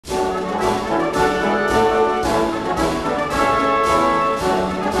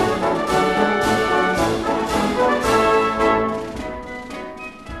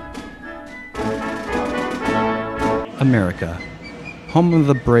America, home of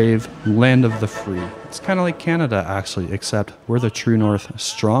the brave, land of the free. It's kind of like Canada, actually, except we're the true north,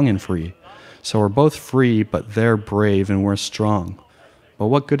 strong and free. So we're both free, but they're brave and we're strong. But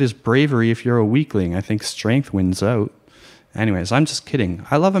what good is bravery if you're a weakling? I think strength wins out. Anyways, I'm just kidding.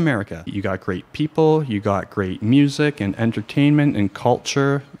 I love America. You got great people, you got great music and entertainment and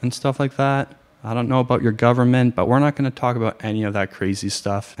culture and stuff like that. I don't know about your government, but we're not going to talk about any of that crazy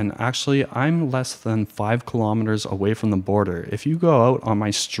stuff. And actually, I'm less than 5 kilometers away from the border. If you go out on my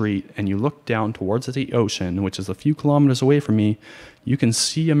street and you look down towards the ocean, which is a few kilometers away from me, you can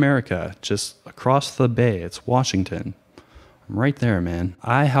see America just across the bay. It's Washington. I'm right there, man.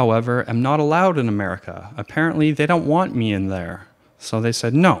 I, however, am not allowed in America. Apparently, they don't want me in there. So they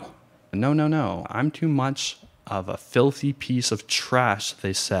said, no. No. I'm too much of a filthy piece of trash,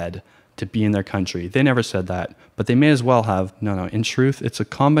 they said, to be in their country. They never said that, but they may as well have. No. In truth, it's a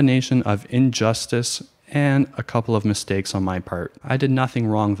combination of injustice and a couple of mistakes on my part. I did nothing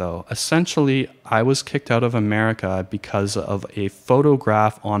wrong, though. Essentially, I was kicked out of America because of a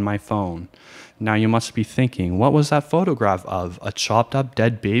photograph on my phone. Now you must be thinking, what was that photograph of? A chopped up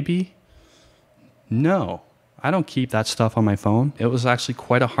dead baby? No. I don't keep that stuff on my phone. It was actually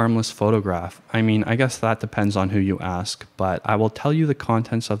quite a harmless photograph. I mean, I guess that depends on who you ask, but I will tell you the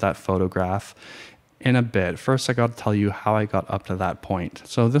contents of that photograph in a bit. First, I got to tell you how I got up to that point.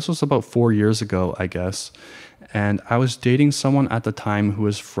 So this was about 4 years ago, I guess, and I was dating someone at the time who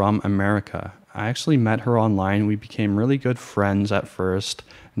was from America. I actually met her online. We became really good friends at first.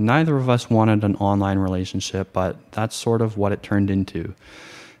 Neither of us wanted an online relationship, but that's sort of what it turned into.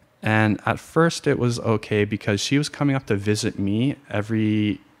 And at first it was okay because she was coming up to visit me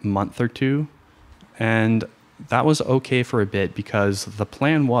every month or two. And that was okay for a bit because the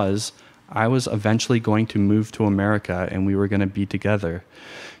plan was I was eventually going to move to America and we were going to be together.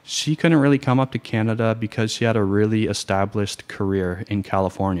 She couldn't really come up to Canada because she had a really established career in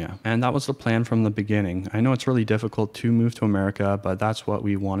California. And that was the plan from the beginning. I know it's really difficult to move to America, but that's what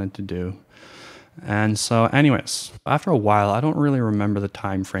we wanted to do. And so anyways, after a while, I don't really remember the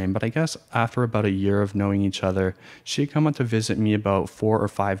time frame, but I guess after about a year of knowing each other, she had come up to visit me about 4 or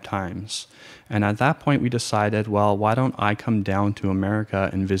 5 times. And at that point we decided, well, why don't I come down to America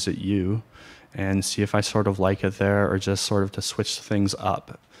and visit you and see if I sort of like it there or just sort of to switch things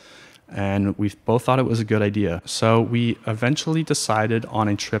up. And we both thought it was a good idea. So we eventually decided on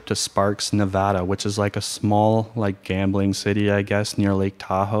a trip to Sparks, Nevada, which is like a small like gambling city, I guess, near Lake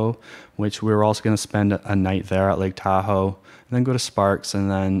Tahoe, which we were also going to spend a night there at Lake Tahoe and then go to Sparks and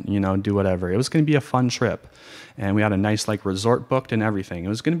then, you know, do whatever. It was going to be a fun trip. And we had a nice like resort booked and everything. It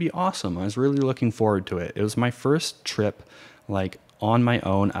was going to be awesome. I was really looking forward to it. It was my first trip like on my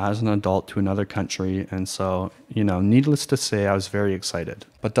own as an adult to another country. And so, you know, needless to say, I was very excited.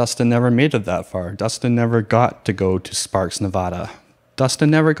 But Dustin never made it that far. Dustin never got to go to Sparks, Nevada. Dustin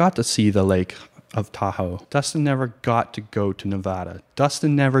never got to see the lake of Tahoe. Dustin never got to go to Nevada.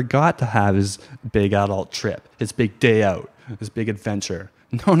 Dustin never got to have his big adult trip, his big day out, his big adventure.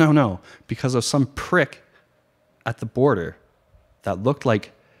 No. Because of some prick at the border that looked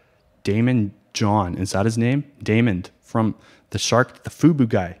like Damon John. Is that his name? Damon from the shark, the Fubu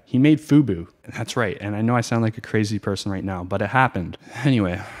guy. He made Fubu. That's right. And I know I sound like a crazy person right now, but it happened.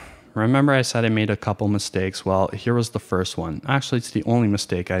 Anyway, remember I said I made a couple mistakes? Well, here was the first one. Actually, it's the only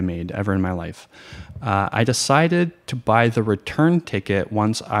mistake I made ever in my life. I decided to buy the return ticket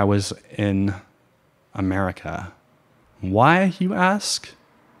once I was in America. Why, you ask?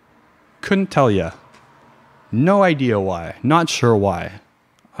 Couldn't tell you. No idea why. Not sure why.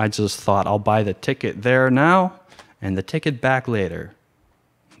 I just thought I'll buy the ticket there now and the ticket back later.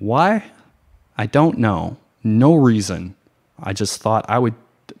 Why? I don't know. No reason. I just thought I would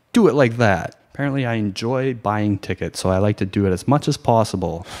do it like that. Apparently I enjoy buying tickets, so I like to do it as much as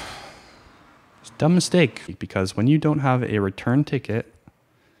possible. It's a dumb mistake because when you don't have a return ticket,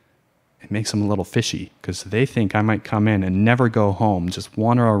 it makes them a little fishy because they think I might come in and never go home, just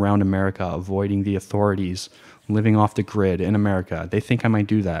wander around America, avoiding the authorities, living off the grid in America. They think I might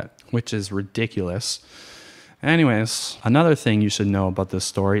do that, which is ridiculous. Anyways, another thing you should know about this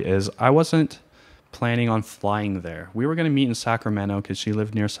story is I wasn't planning on flying there. We were going to meet in Sacramento because she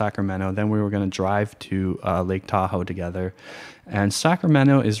lived near Sacramento. Then we were going to drive to Lake Tahoe together. And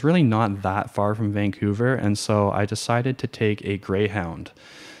Sacramento is really not that far from Vancouver. And so I decided to take a Greyhound.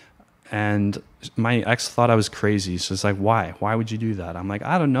 And my ex thought I was crazy. She's like, why? Why would you do that? I'm like,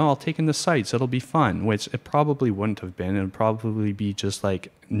 I don't know. I'll take in the sights. It'll be fun, which it probably wouldn't have been. It would probably be just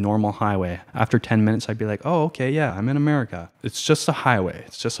like normal highway. After 10 minutes, I'd be like, oh, okay, yeah, I'm in America. It's just a highway.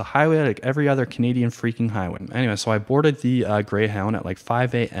 It's just a highway like every other Canadian freaking highway. Anyway, so I boarded the Greyhound at like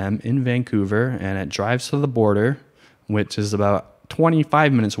 5 a.m. in Vancouver, and it drives to the border which is about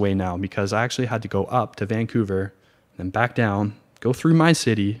 25 minutes away now because I actually had to go up to Vancouver, then back down, go through my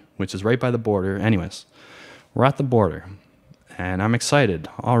city, which is right by the border. Anyways, we're at the border. And I'm excited.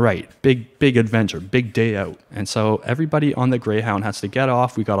 All right, big adventure, big day out. And so everybody on the Greyhound has to get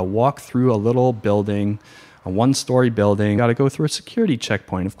off. We got to walk through a little building, a one-story building. Got to go through a security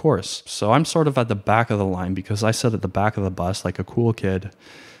checkpoint, of course. So I'm sort of at the back of the line because I sit at the back of the bus like a cool kid.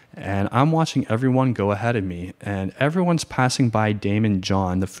 And I'm watching everyone go ahead of me. And everyone's passing by Damon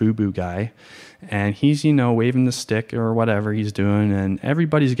John, the FUBU guy. And he's, waving the stick or whatever he's doing. And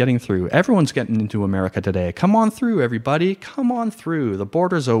everybody's getting through. Everyone's getting into America today. Come on through, everybody. Come on through. The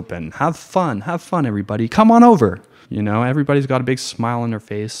border's open. Have fun. Have fun, everybody. Come on over. Everybody's got a big smile on their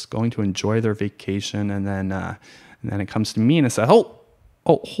face, going to enjoy their vacation. And then it comes to me and it says,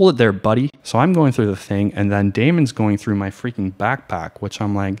 Oh, hold it there, buddy. So I'm going through the thing, and then Damon's going through my freaking backpack, which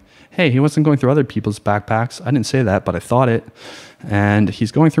I'm like, hey, he wasn't going through other people's backpacks. I didn't say that, but I thought it. And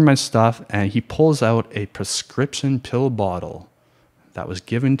he's going through my stuff, and he pulls out a prescription pill bottle that was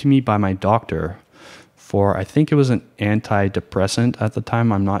given to me by my doctor for, I think it was an antidepressant at the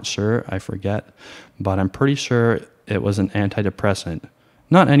time. I'm not sure. I forget. But I'm pretty sure it was an antidepressant.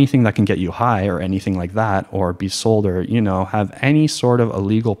 Not anything that can get you high or anything like that, or be sold or, have any sort of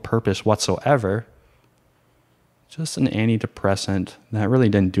illegal purpose whatsoever. Just an antidepressant that really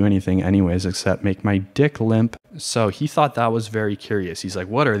didn't do anything anyways, except make my dick limp. So he thought that was very curious. He's like,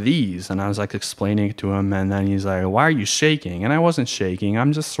 what are these? And I was like explaining it to him. And then he's like, why are you shaking? And I wasn't shaking.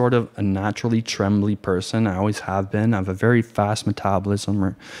 I'm just sort of a naturally trembly person. I always have been. I have a very fast metabolism,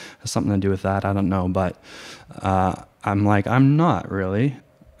 or has something to do with that. I don't know. But I'm like, I'm not really.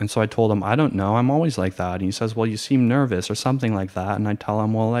 And so I told him, I don't know. I'm always like that. And he says, well, you seem nervous or something like that. And I tell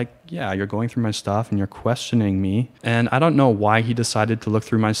him, well, yeah, you're going through my stuff and you're questioning me. And I don't know why he decided to look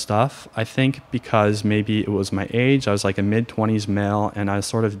through my stuff. I think because maybe it was my age. I was like a mid-20s male, and I was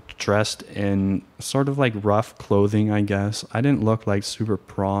sort of dressed in sort of like rough clothing, I guess. I didn't look like super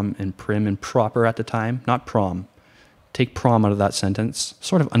prom and prim and proper at the time. Not prom. Take prom out of that sentence.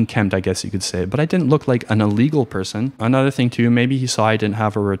 Sort of unkempt, I guess you could say. But I didn't look like an illegal person. Another thing too, maybe he saw I didn't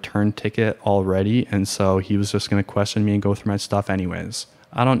have a return ticket already, and so he was just going to question me and go through my stuff anyways.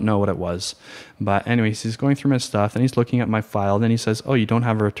 I don't know what it was. But anyways, he's going through my stuff, and he's looking at my file. Then he says, oh, you don't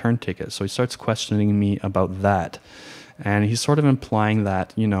have a return ticket. So he starts questioning me about that. And he's sort of implying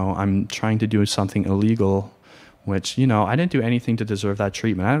that, I'm trying to do something illegal, which, I didn't do anything to deserve that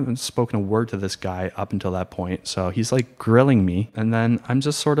treatment. I haven't spoken a word to this guy up until that point. So he's like grilling me. And then I'm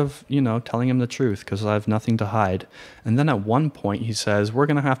just sort of, telling him the truth because I have nothing to hide. And then at one point he says, we're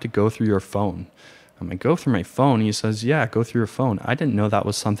going to have to go through your phone. I'm like, go through my phone? He says, yeah, go through your phone. I didn't know that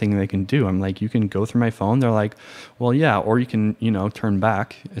was something they can do. I'm like, you can go through my phone? They're like, well, yeah, or you can, turn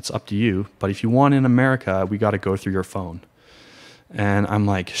back. It's up to you. But if you want in America, we got to go through your phone. And I'm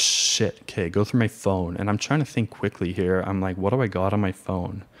like, shit, okay, go through my phone. And I'm trying to think quickly here. I'm like, what do I got on my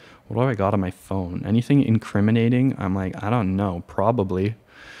phone? What do I got on my phone? Anything incriminating? I'm like, I don't know, probably.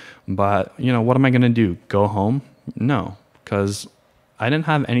 But, what am I going to do? Go home? No, because I didn't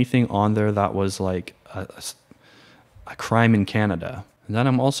have anything on there that was like a crime in Canada. And then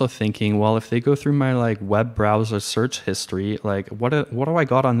I'm also thinking, well, if they go through my web browser search history, what do I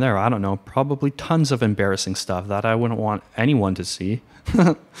got on there? I don't know, probably tons of embarrassing stuff that I wouldn't want anyone to see.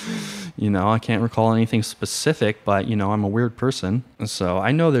 I can't recall anything specific, but I'm a weird person. So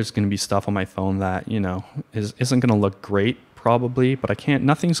I know there's going to be stuff on my phone that, isn't going to look great probably, but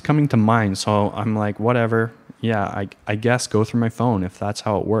nothing's coming to mind. So I'm like, whatever. Yeah, I guess go through my phone if that's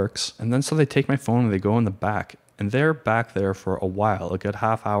how it works. And then so they take my phone and they go in the back. And they're back there for a while, a good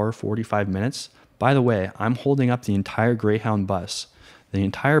half hour, 45 minutes. By the way, I'm holding up the entire Greyhound bus. The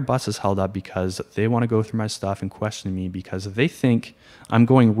entire bus is held up because they want to go through my stuff and question me because they think I'm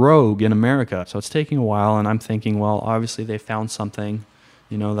going rogue in America. So it's taking a while, and I'm thinking, well, obviously they found something,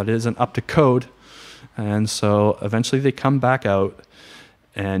 that isn't up to code. And so eventually they come back out.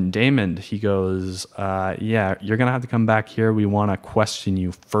 And Damon, he goes, yeah, you're going to have to come back here. We want to question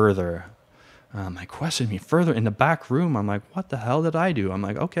you further. Like, question me further in the back room. I'm like, what the hell did I do? I'm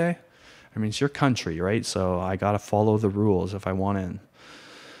like, okay. I mean, it's your country, right? So I got to follow the rules if I want in.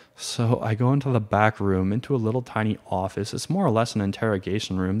 So I go into the back room, into a little tiny office. It's more or less an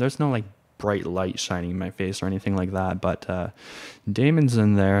interrogation room. There's no bright light shining in my face or anything like that. But Damon's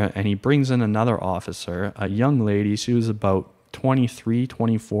in there, and he brings in another officer, a young lady. She was about 23,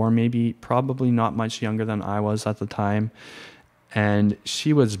 24, maybe, probably not much younger than I was at the time. And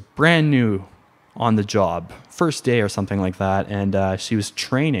she was brand new on the job, first day or something like that, and she was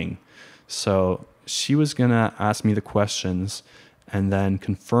training. So she was going to ask me the questions, and then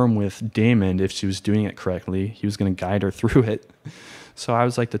confirm with Damon if she was doing it correctly. He was going to guide her through it. So I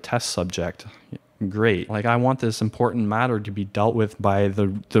was like the test subject. Great. Like, I want this important matter to be dealt with by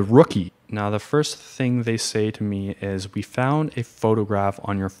the rookie. Now, the first thing they say to me is, we found a photograph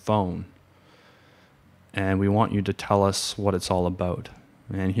on your phone, and we want you to tell us what it's all about.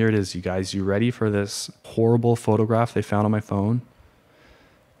 And here it is, you guys. You ready for this horrible photograph they found on my phone?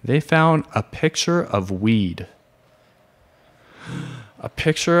 They found a picture of weed. A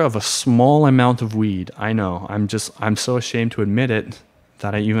picture of a small amount of weed. I know. I'm so ashamed to admit it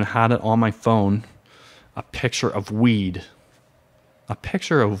that I even had it on my phone. A picture of weed. A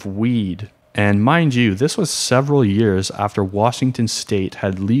picture of weed. And mind you, this was several years after Washington State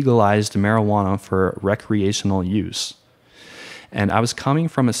had legalized marijuana for recreational use. And I was coming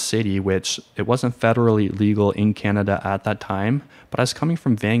from a city which it wasn't federally legal in Canada at that time, but I was coming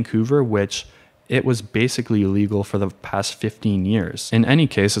from Vancouver, which it was basically illegal for the past 15 years. In any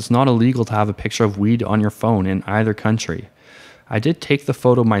case, it's not illegal to have a picture of weed on your phone in either country. I did take the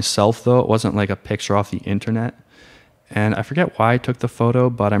photo myself, though. It wasn't like a picture off the internet. And I forget why I took the photo,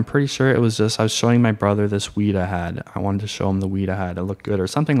 but I'm pretty sure it was just I was showing my brother this weed I had. I wanted to show him the weed I had. It looked good or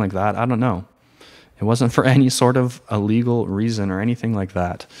something like that. I don't know. It wasn't for any sort of illegal reason or anything like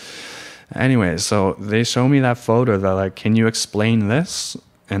that. Anyway, so they show me that photo. They're like, can you explain this?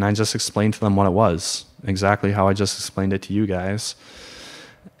 And I just explained to them what it was. Exactly how I just explained it to you guys.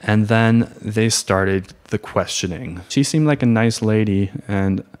 And then they started the questioning. She seemed like a nice lady,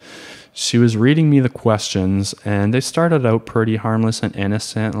 and she was reading me the questions, and they started out pretty harmless and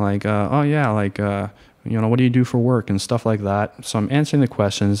innocent, like, oh yeah, like, what do you do for work and stuff like that. So I'm answering the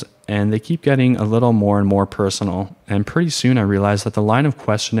questions, and they keep getting a little more and more personal. And pretty soon I realized that the line of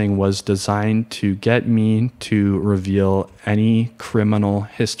questioning was designed to get me to reveal any criminal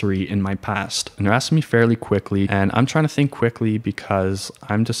history in my past. And they're asking me fairly quickly, and I'm trying to think quickly because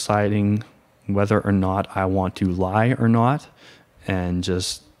I'm deciding whether or not I want to lie or not, and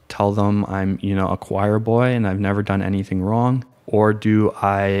just tell them I'm, a choir boy and I've never done anything wrong. Or do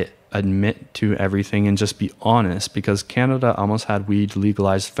I admit to everything and just be honest? Because Canada almost had weed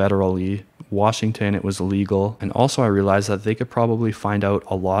legalized federally. Washington, it was illegal. And also I realized that they could probably find out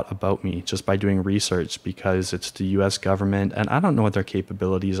a lot about me just by doing research, because it's the US government and I don't know what their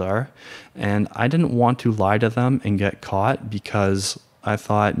capabilities are. And I didn't want to lie to them and get caught, because I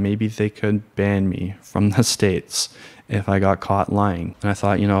thought maybe they could ban me from the States if I got caught lying. And I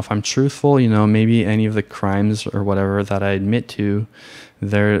thought, if I'm truthful, maybe any of the crimes or whatever that I admit to,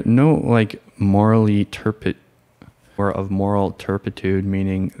 they're no morally turpid or of moral turpitude,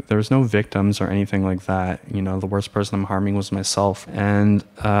 meaning there's no victims or anything like that. The worst person I'm harming was myself. And,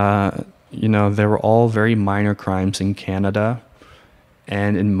 they were all very minor crimes in Canada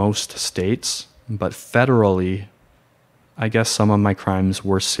and in most states, but federally, I guess some of my crimes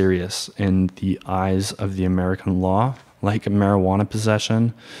were serious in the eyes of the American law, like marijuana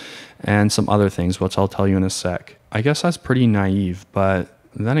possession and some other things, which I'll tell you in a sec. I guess that's pretty naive, but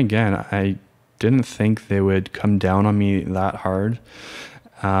then again, I didn't think they would come down on me that hard.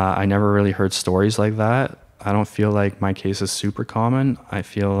 I never really heard stories like that. I don't feel like my case is super common. I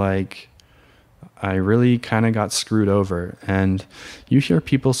feel like I really kind of got screwed over. And you hear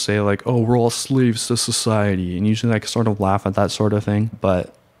people say like, oh, we're all slaves to society, and usually sort of laugh at that sort of thing.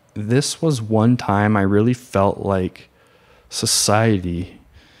 But this was one time I really felt like society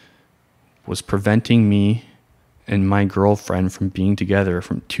was preventing me and my girlfriend from being together,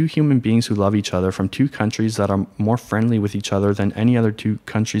 from two human beings who love each other, from two countries that are more friendly with each other than any other two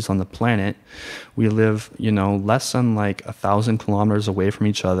countries on the planet. We live, less than 1,000 kilometers away from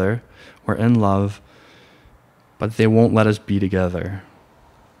each other. We're in love, but they won't let us be together.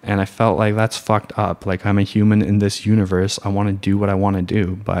 And I felt like that's fucked up. Like, I'm a human in this universe. I want to do what I want to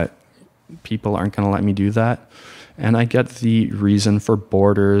do, but people aren't going to let me do that. And I get the reason for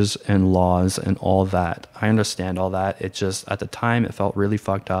borders and laws and all that. I understand all that. It just, at the time, it felt really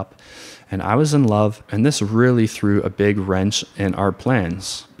fucked up. And I was in love, and this really threw a big wrench in our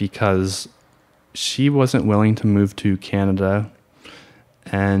plans, because she wasn't willing to move to Canada,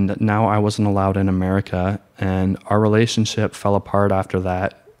 and now I wasn't allowed in America, and our relationship fell apart after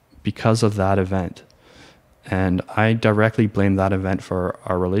that because of that event. And I directly blame that event for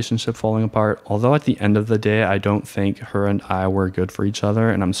our relationship falling apart. Although at the end of the day, I don't think her and I were good for each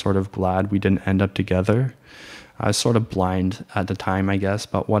other, and I'm sort of glad we didn't end up together. I was sort of blind at the time, I guess,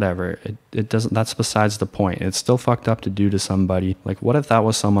 but whatever. It doesn't, that's besides the point. It's still fucked up to do to somebody. Like, what if that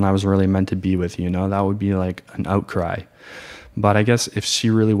was someone I was really meant to be with, That would be like an outcry. But I guess if she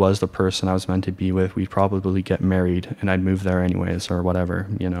really was the person I was meant to be with, we'd probably get married and I'd move there anyways or whatever,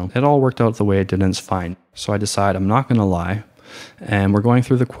 It all worked out the way it did, and it's fine. So I decide I'm not going to lie. and we're going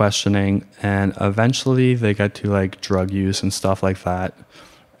through the questioning, and eventually they get to like drug use and stuff like that.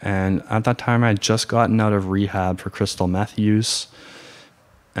 And at that time I had just gotten out of rehab for crystal meth use,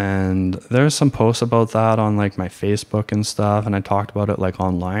 and there's some posts about that on like my Facebook and stuff, and I talked about it like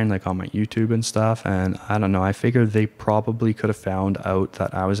online, like on my YouTube and stuff. And I don't know, I figured they probably could have found out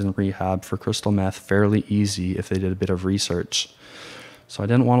that I was in rehab for crystal meth fairly easy if they did a bit of research. So I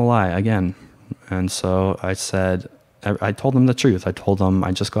didn't want to lie again. And so I said, I told them the truth. I told them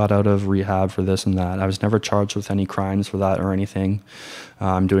I just got out of rehab for this and that. I was never charged with any crimes for that or anything.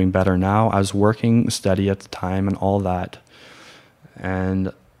 I'm doing better now. I was working steady at the time and all that.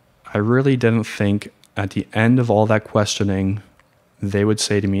 And I really didn't think at the end of all that questioning, they would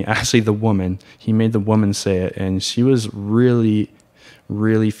say to me, actually the woman, he made the woman say it, and she was really,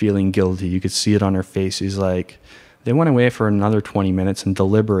 really feeling guilty. You could see it on her face. He's like, they went away for another 20 minutes and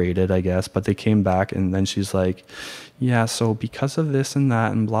deliberated, I guess, but they came back, and then she's like, yeah, so because of this and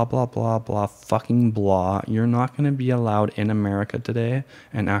that and blah, blah, blah, blah, fucking blah, you're not going to be allowed in America today,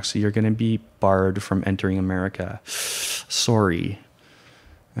 and actually you're going to be barred from entering America. Sorry.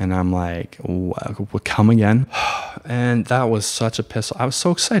 And I'm like, come again? And that was such a piss. I was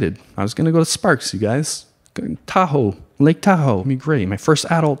so excited. I was going to go to Sparks, you guys. Tahoe, Lake Tahoe. It'd be great. My first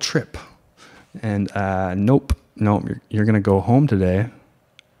adult trip. And nope, you're going to go home today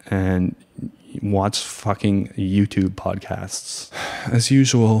and watch fucking YouTube podcasts. As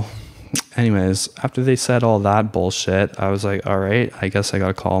usual. Anyways, after they said all that bullshit, I was like, all right, I guess I got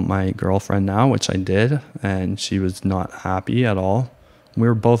to call my girlfriend now, which I did. And she was not happy at all. We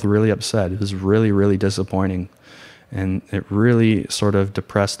were both really upset. It was really, really disappointing. And it really sort of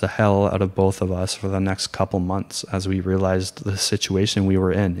depressed the hell out of both of us for the next couple months as we realized the situation we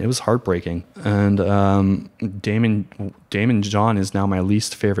were in. It was heartbreaking. And Damon John is now my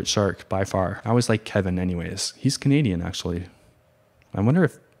least favorite shark by far. I always like Kevin anyways. He's Canadian, actually. I wonder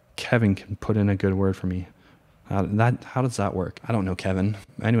if Kevin can put in a good word for me. How does that work? I don't know, Kevin.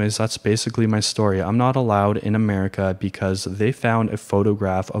 Anyways, that's basically my story. I'm not allowed in America because they found a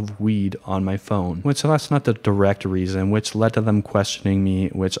photograph of weed on my phone, which that's not the direct reason, which led to them questioning me,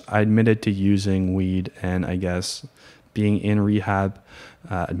 which I admitted to using weed, and I guess being in rehab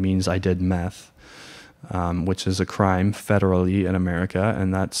means I did meth, which is a crime federally in America,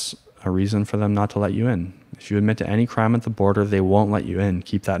 and that's a reason for them not to let you in. If you admit to any crime at the border, they won't let you in.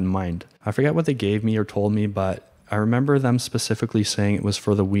 Keep that in mind. I forget what they gave me or told me, but I remember them specifically saying it was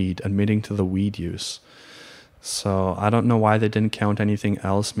for the weed, admitting to the weed use. So I don't know why they didn't count anything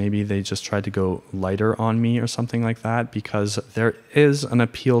else. Maybe they just tried to go lighter on me or something like that, because there is an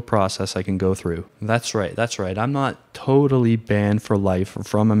appeal process I can go through. That's right. I'm not totally banned for life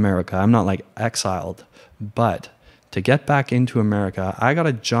from America. I'm not like exiled, but to get back into America, I got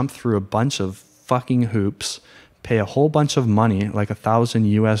to jump through a bunch of fucking hoops, pay a whole bunch of money, like $1,000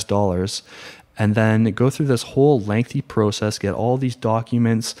 US, and then go through this whole lengthy process, get all these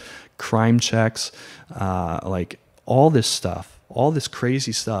documents, crime checks, like all this stuff, all this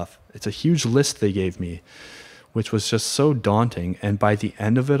crazy stuff. It's a huge list they gave me, which was just so daunting. And by the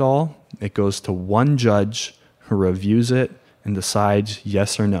end of it all, it goes to one judge who reviews it and decides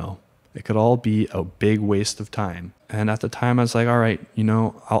yes or no. It could all be a big waste of time. And at the time I was like, all right,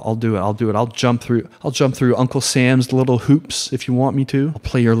 I'll do it. I'll jump through Uncle Sam's little hoops if you want me to. I'll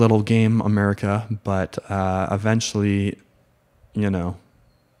play your little game, America. But eventually,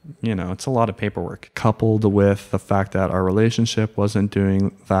 it's a lot of paperwork, coupled with the fact that our relationship wasn't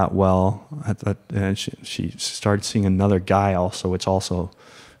doing that well. And she started seeing another guy also, which also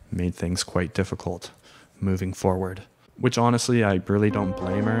made things quite difficult moving forward. Which honestly, I really don't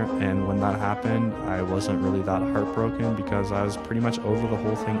blame her. And when that happened, I wasn't really that heartbroken because I was pretty much over the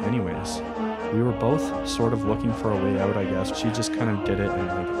whole thing anyways. We were both sort of looking for a way out, I guess. She just kind of did it in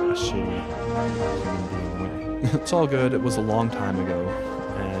like a shitty human being way. It's all good. It was a long time ago.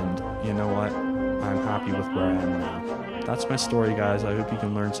 And you know what? I'm happy with where I am now. That's my story, guys. I hope you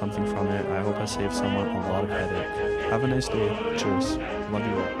can learn something from it. I hope I saved someone a lot of headache. Have a nice day. Cheers. Love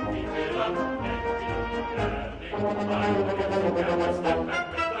you all.